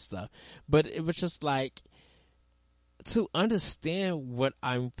that other stuff. But it was just like, to understand what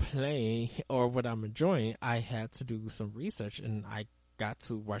I'm playing or what I'm enjoying, I had to do some research, and I got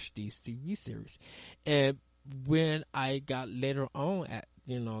to watch these TV series. And when I got later on at,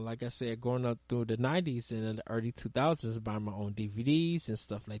 like I said, growing up through the 90s and in the early 2000s, buying my own DVDs and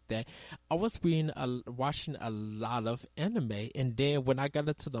stuff like that, I was watching a lot of anime. And then when I got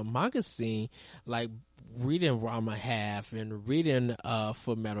into the manga scene, like reading Rama Half and reading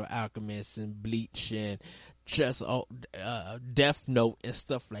Full Metal Alchemist and Bleach and just Death Note and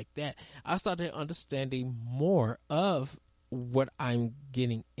stuff like that, I started understanding more of what I'm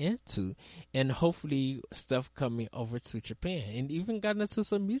getting into, and hopefully stuff coming over to Japan, and even got into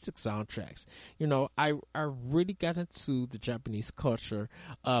some music soundtracks. You know, I really got into the Japanese culture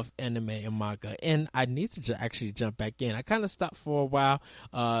of anime and manga, and I need to actually jump back in. I kind of stopped for a while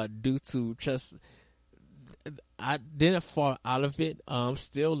due to just I didn't fall out of it.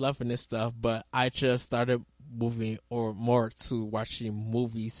 Still loving this stuff, but I just started moving or more to watching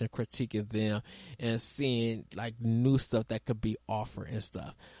movies and critiquing them and seeing like new stuff that could be offered and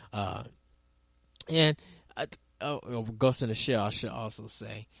stuff. Ghost in the Shell, I should also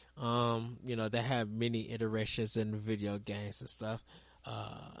say. You know, they have many iterations in the video games and stuff.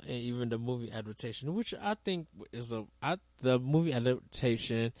 And even the movie adaptation, which I think is the movie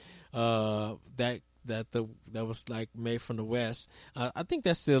adaptation, that was like made from the West. I think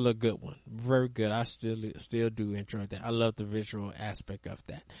that's still a good one. Very good. I still do enjoy that. I love the visual aspect of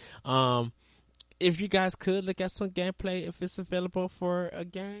that. If you guys could look at some gameplay, if it's available for a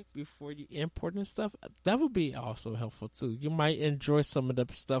game before you import and stuff, that would be also helpful too. You might enjoy some of the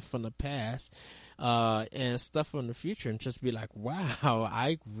stuff from the past, and stuff from the future, and just be like, wow,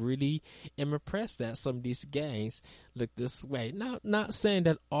 I really am impressed that some of these games look this way. Now, not saying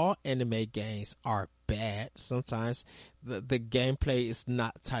that all anime games are bad. Sometimes the gameplay is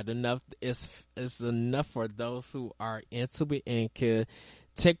not tight enough. It's enough for those who are into it and could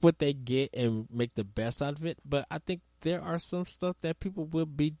take what they get and make the best out of it. But I think there are some stuff that people will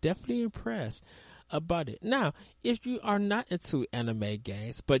be definitely impressed about it. Now, if you are not into anime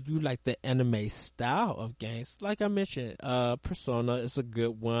games, but you like the anime style of games, like I mentioned, Persona is a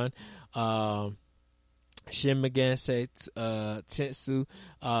good one. Shin Megami Tensei,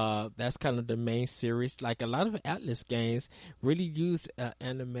 that's kind of the main series. Like a lot of Atlas games really use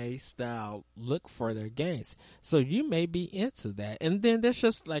anime style look for their games, so you may be into that. And then there's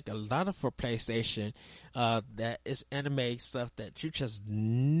just like a lot of for PlayStation that is anime stuff that you just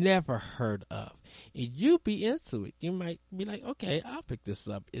never heard of, and you be into it. You might be like, okay, I'll pick this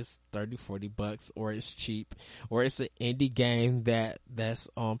up. It's $30-$40, or it's cheap, or it's an indie game that's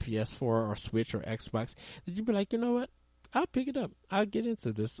on PS4 or Switch or Xbox. That you'd be like, you know what? I'll pick it up. I'll get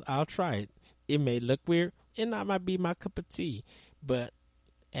into this. I'll try it. It may look weird. It not might be my cup of tea, but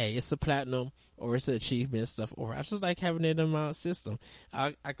hey, it's a platinum or it's an achievement stuff, or I just like having it in my system.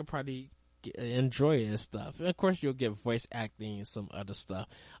 I could probably enjoy it and stuff. And of course, you'll get voice acting and some other stuff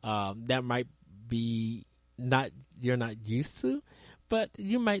that might be you're not used to, but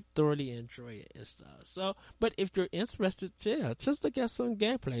you might thoroughly enjoy it and stuff. So, but if you're interested, yeah, just look at some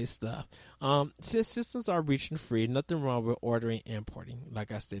gameplay stuff. Since systems are region free, nothing wrong with ordering and importing,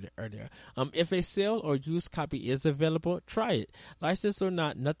 like I stated earlier. If a sale or used copy is available, try it. Licensed or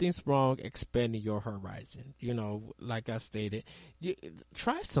not, nothing's wrong expanding your horizon. You know, like I stated,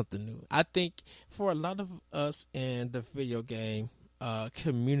 try something new. I think for a lot of us in the video game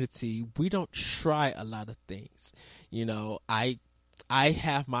community, we don't try a lot of things. You know, I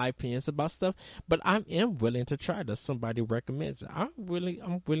have my opinions about stuff, but I am willing to try this. Somebody recommends it. I'm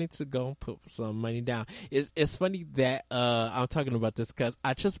willing to go and put some money down. It's funny that I'm talking about this because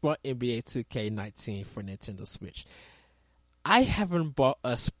I just bought NBA 2K19 for Nintendo Switch. I haven't bought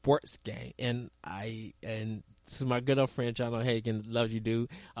a sports game, and to my good old friend John O'Hagan, love you, dude.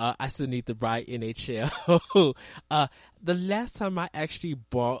 I still need to buy NHL. The last time I actually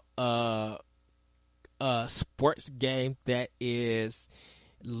bought a sports game that is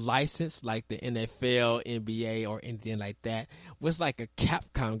licensed, like the NFL, NBA, or anything like that, was like a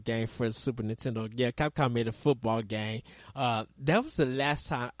Capcom game for the Super Nintendo. Yeah, Capcom made a football game. That was the last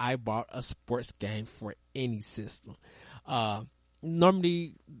time I bought a sports game for any system.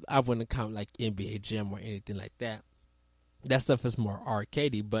 Normally I wouldn't count like NBA Jam or anything like that. That stuff is more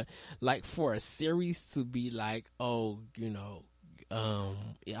arcadey, but like for a series to be like, oh, you know,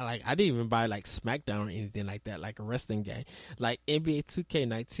 like I didn't even buy like SmackDown or anything like that, like a wrestling game. Like NBA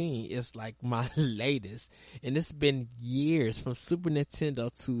 2K19 is like my latest, and it's been years from Super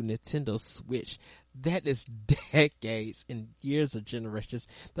Nintendo to Nintendo Switch. That is decades and years of generations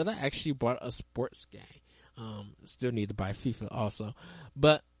that I actually bought a sports game. Still need to buy FIFA also,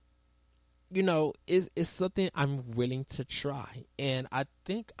 but you know, it's something I'm willing to try, and I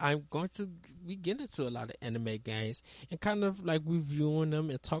think I'm going to be getting into a lot of anime games and kind of like reviewing them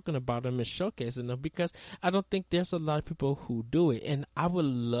and talking about them and showcasing them, because I don't think there's a lot of people who do it, and I would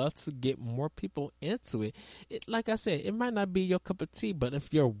love to get more people into it. Like I said, it might not be your cup of tea, but if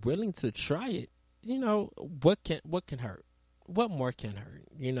you're willing to try it, you know, what can hurt? what more can hurt?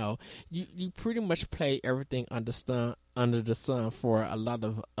 You pretty much play everything under the sun for a lot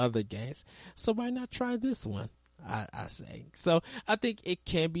of other games. So why not try this one? I say. So I think it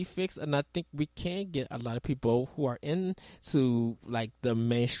can be fixed, and I think we can get a lot of people who are into like the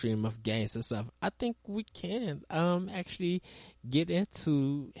mainstream of games and stuff. I think we can actually get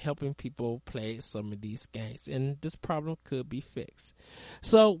into helping people play some of these games, and this problem could be fixed.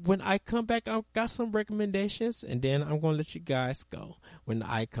 So when I come back, I've got some recommendations, and then I'm gonna let you guys go when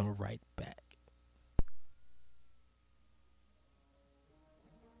I come right back.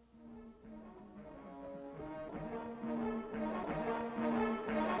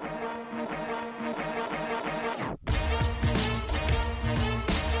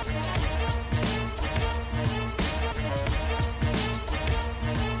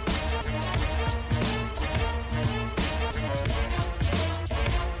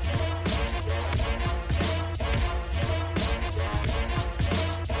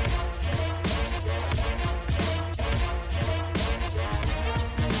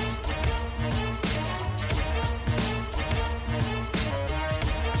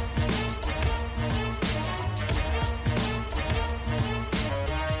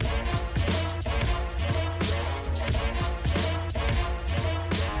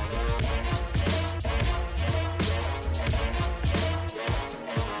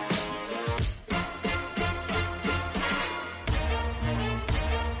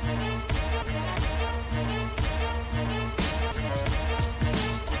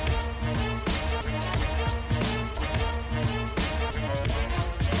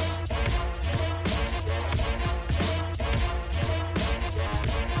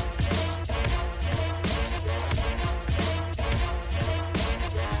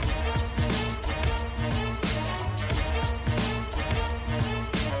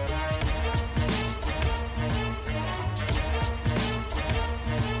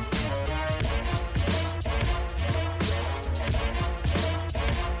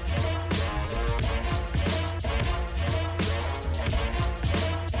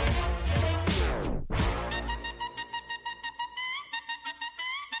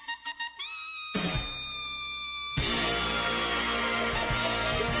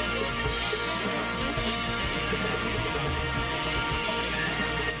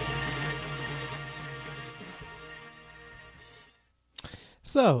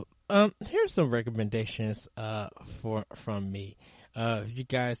 So, here's some recommendations from me. You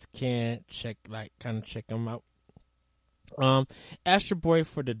guys can check them out. Astro Boy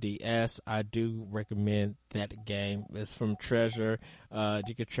for the DS, I do recommend that game. It's from Treasure.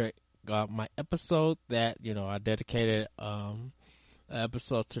 You can check out my episode that I dedicated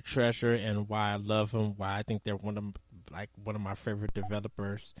episode to Treasure and why I love them, why I think they're one of my favorite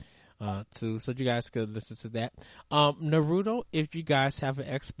developers. Too. So you guys could listen to that. Naruto, if you guys have an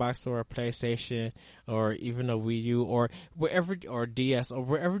Xbox or a PlayStation or even a Wii U or wherever, or DS or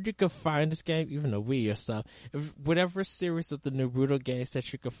wherever you can find this game, even a Wii or stuff, whatever series of the Naruto games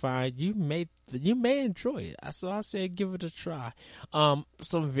that you can find, you may enjoy it. So I say give it a try.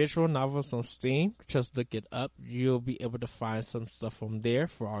 Some visual novels on Steam, just look it up. You'll be able to find some stuff from there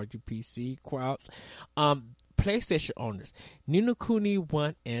for all you PC crowds. PlayStation owners, Ni no Kuni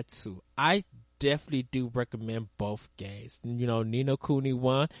 1 and 2. I definitely do recommend both games. Ni no Kuni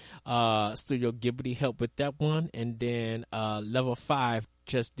 1, Studio Ghibli helped with that one, and then Level 5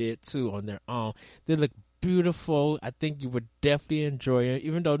 just did 2 on their own. They look beautiful. I think you would definitely enjoy it,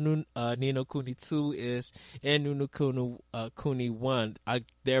 even though Ni no Kuni 2 is and Ni no Kuni 1,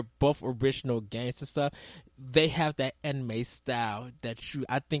 they're both original games and stuff. They have that anime style that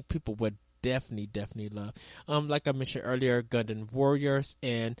I think people would definitely love. Like I mentioned earlier, Gundam Warriors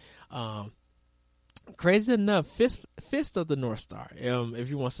and crazy enough, Fist of the North Star. If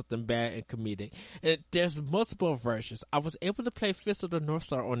you want something bad and comedic, and there's multiple versions. I was able to play Fist of the North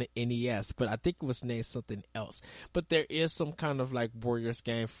Star on the NES, but I think it was named something else. But there is some kind of like Warriors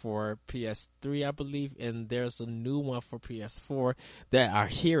game for PS3, I believe, and there's a new one for PS4 that I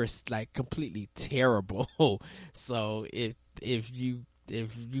hear is like completely terrible. So if you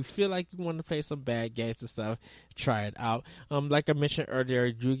feel like you want to play some bad games and stuff, try it out. Like I mentioned earlier,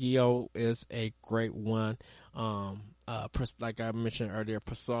 Yu-Gi-Oh is a great one. Like I mentioned earlier,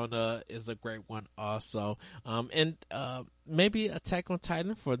 Persona is a great one also. And maybe Attack on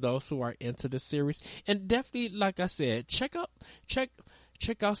Titan for those who are into the series. And definitely, like I said, check out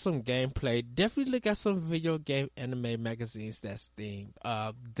some gameplay. Definitely look at some video game anime magazines that's themed.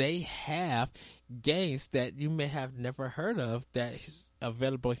 They have games that you may have never heard of that is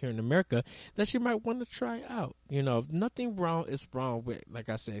available here in America that you might want to try out. Nothing wrong is wrong with, like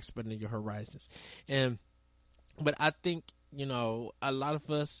I said, expanding your horizons. But I think you know, a lot of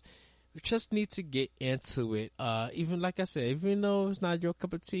us just need to get into it. Even like I said, even though it's not your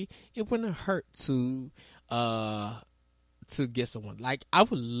cup of tea, it wouldn't hurt to get someone. Like, I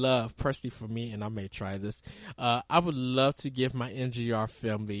would love, personally for me, and I may try this, I would love to give my NGR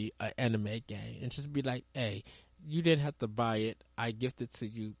family an anime game and just be like, hey, you didn't have to buy it, I gifted it to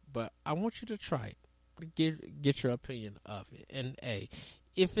you, but I want you to try it, get your opinion of it. And hey,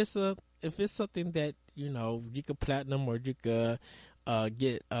 if it's something that, you know, you could platinum or you could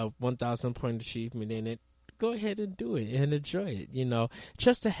get a 1,000 point achievement in it, go ahead and do it and enjoy it, you know,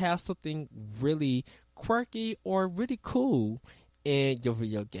 just to have something really quirky or really cool in your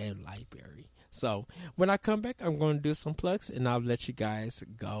video game library. So when I come back, I'm going to do some plugs and I'll let you guys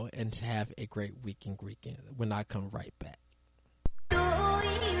go and have a great weekend when I come right back. 遠い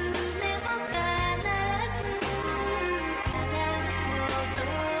夢も必ず叶うことを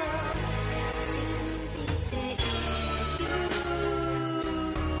信じている遠い夢なら世界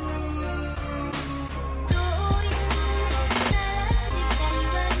は広い細い道でも遠い夢なら世界は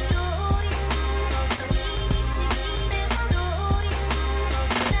広い細い道でも遠い夢なら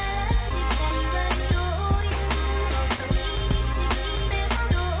世界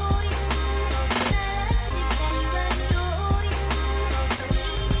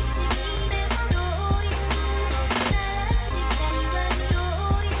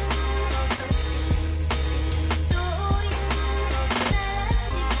広い細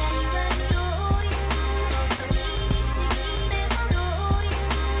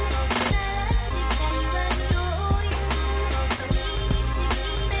い道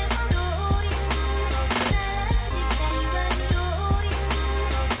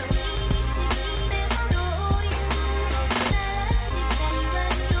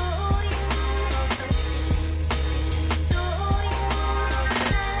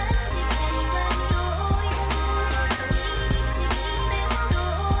で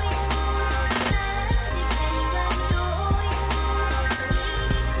も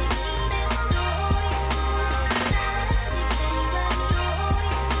遠い夢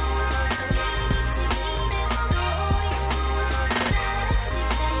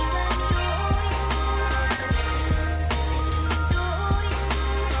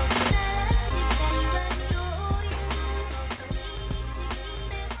ら世界は広い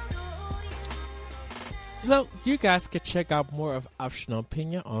So you guys can check out more of Optional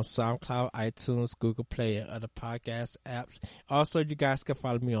Opinion on SoundCloud, iTunes, Google Play, and other podcast apps. Also, you guys can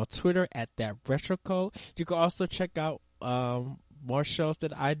follow me on Twitter at @RetroCode. You can also check out more shows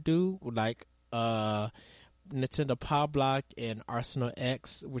that I do, like Nintendo Power Block and Arsenal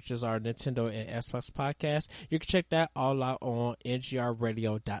X, which is our Nintendo and Xbox podcast. You can check that all out on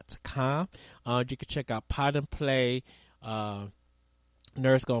ngrradio.com. You can check out Pod and Play,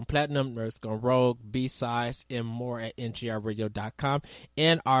 Nerds Gone Platinum, Nerds Gone Rogue, B-Sides, and more at ngrradio.com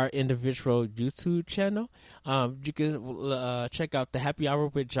and our individual YouTube channel. You can check out the Happy Hour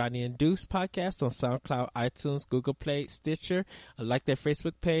with Johnny and Deuce podcast on SoundCloud, iTunes, Google Play, Stitcher. Like their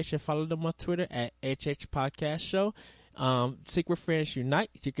Facebook page and follow them on Twitter at HH Podcast Show. Secret Friends Unite.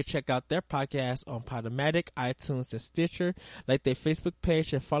 You can check out their podcast on Podomatic, iTunes, and Stitcher. Like their Facebook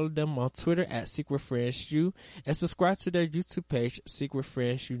page and follow them on Twitter at Secret Friends U, and subscribe to their YouTube page, Secret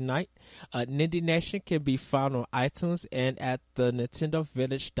Friends Unite. Nindy Nation can be found on iTunes and at the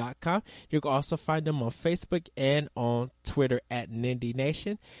NintendoVillage.com. You can also find them on Facebook and on Twitter at Nindy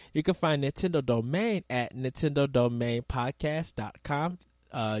Nation. You can find Nintendo Domain at NintendoDomainPodcast.com.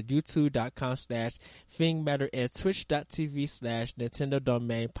 YouTube.com/FingMatter and Twitch.tv/Nintendo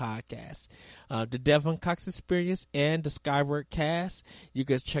Domain Podcast. The Devon Cox Experience and the Skyward Cast. You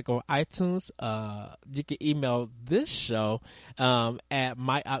can check on iTunes. You can email this show at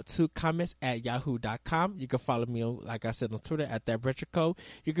myout2comments@yahoo.com. You can follow me on, like I said, on Twitter at @RetroCode.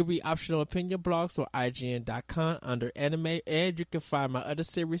 You can read Optional Opinion blogs on IGN.com under anime, and you can find my other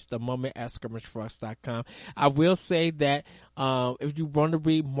series, The Moment, at SkirmishFrogs.com. I will say that if you want to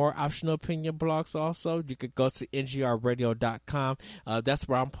read more Optional Opinion blogs also, you could go to ngrradio.com. That's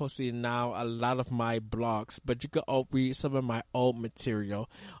where I'm posting now a lot of my blogs, but you could read some of my old material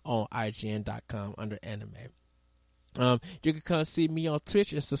on IGN.com under anime. You can come see me on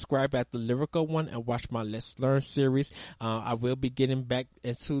Twitch and subscribe at The Lyrical One and watch my Let's Learn series. I will be getting back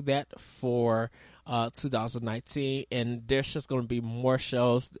into that for 2019, and there's just going to be more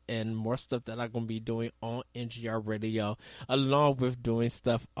shows and more stuff that I'm going to be doing on NGR Radio, along with doing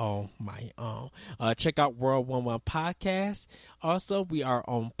stuff on my own. Check out World 11 Podcast. Also, we are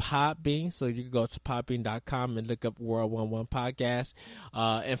on Podbean, so you can go to podbean.com and look up World 11 Podcast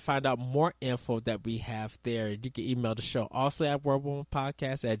and find out more info that we have there. You can email the show also at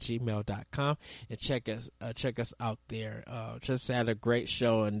world11podcast@gmail.com and check us out there. Just had a great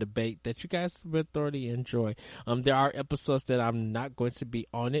show and debate that you guys will thoroughly enjoy. There are episodes that I'm not going to be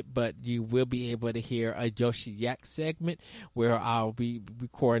on it, but you will be able to hear a Yoshi Yak segment where I'll be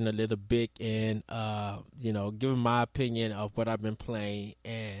recording a little bit and giving my opinion of what I've been playing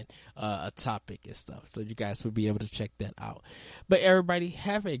and a topic and stuff. So you guys will be able to check that out. But everybody,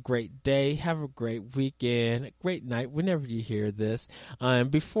 have a great day, have a great weekend, a great night whenever you hear this.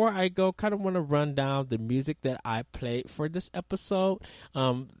 Before I go, kind of want to run down the music that I played for this episode.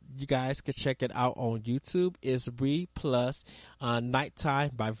 You guys can check it out on YouTube. It's Re Plus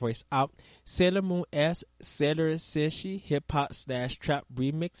Nighttime by Voice Out. Sailor Moon S, Sailor Senshi, Hip Hop / Trap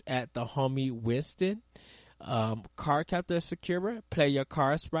Remix at the Homie Winston. Card Captor Sakura, Play Your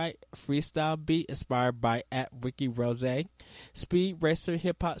Cards Right, Freestyle Beat inspired by at Wiki Rose. Speed Racer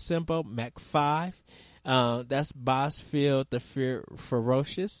Hip Hop Symbol, Mac 5. That's Bossfield the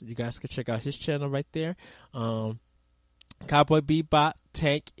Ferocious. You guys can check out his channel right there. Cowboy Bebop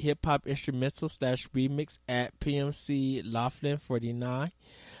Tank Hip Hop Instrumental / Remix at PMC Laughlin 49.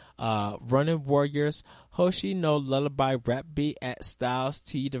 Running Warriors Hoshi no Lullaby Rap Beat at Styles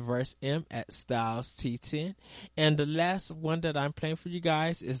T Diverse M at Styles T10. And the last one that I'm playing for you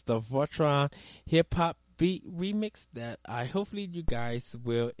guys is the Voltron Hip Hop Beat remix that I hopefully you guys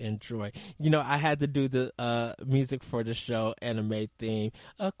will enjoy. I had to do the music for the show anime theme.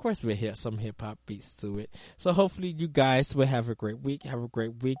 Of course, we hit some hip hop beats to it. So hopefully you guys will have a great week, have a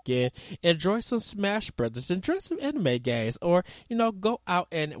great weekend. Enjoy some Smash Brothers, enjoy some anime games, or go out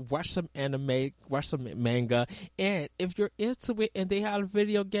and watch some anime, watch some manga. And if you're into it and they have a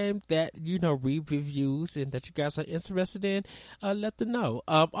video game that read reviews and that you guys are interested in, let them know.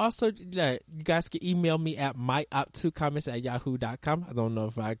 Also, you guys can email me at myop2comments@yahoo.com. I don't know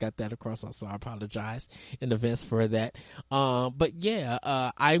if I got that across, so I apologize in advance for that. But yeah,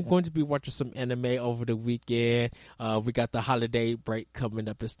 I'm going to be watching some anime over the weekend. We got the holiday break coming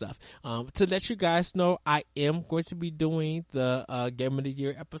up and stuff. To let you guys know, I am going to be doing the Game of the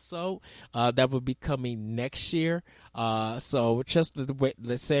Year episode. That will be coming next year. So just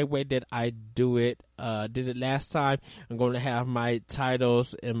the same way that I did it last time, I'm going to have my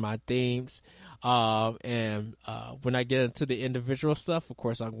titles and my themes. When I get into the individual stuff, of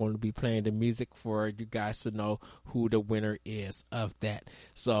course, I'm going to be playing the music for you guys to know who the winner is of that.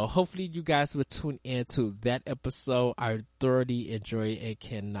 So hopefully you guys will tune into that episode. I thoroughly enjoy it and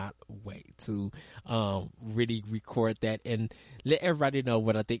cannot wait to really record that and let everybody know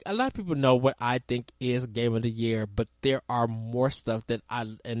what I think. A lot of people know what I think is Game of the Year, but there are more stuff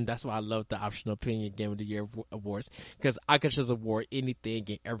and that's why I love the Optional Opinion Game of the Year awards, because I could just award anything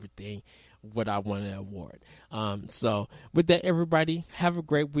and everything what I want to award. So with that, everybody, have a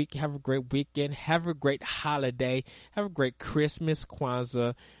great week, have a great weekend, have a great holiday, have a great Christmas,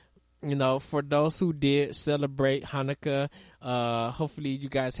 Kwanzaa. For those who did celebrate Hanukkah, hopefully you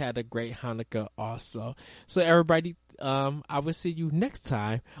guys had a great Hanukkah also. So everybody, I will see you next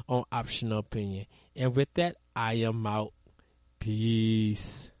time on Optional Opinion. And with that, I am out.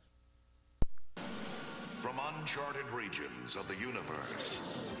 Peace. From uncharted regions of the universe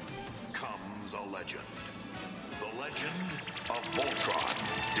comes a legend. The legend of Voltron,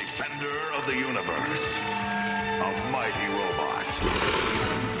 defender of the universe. A mighty robot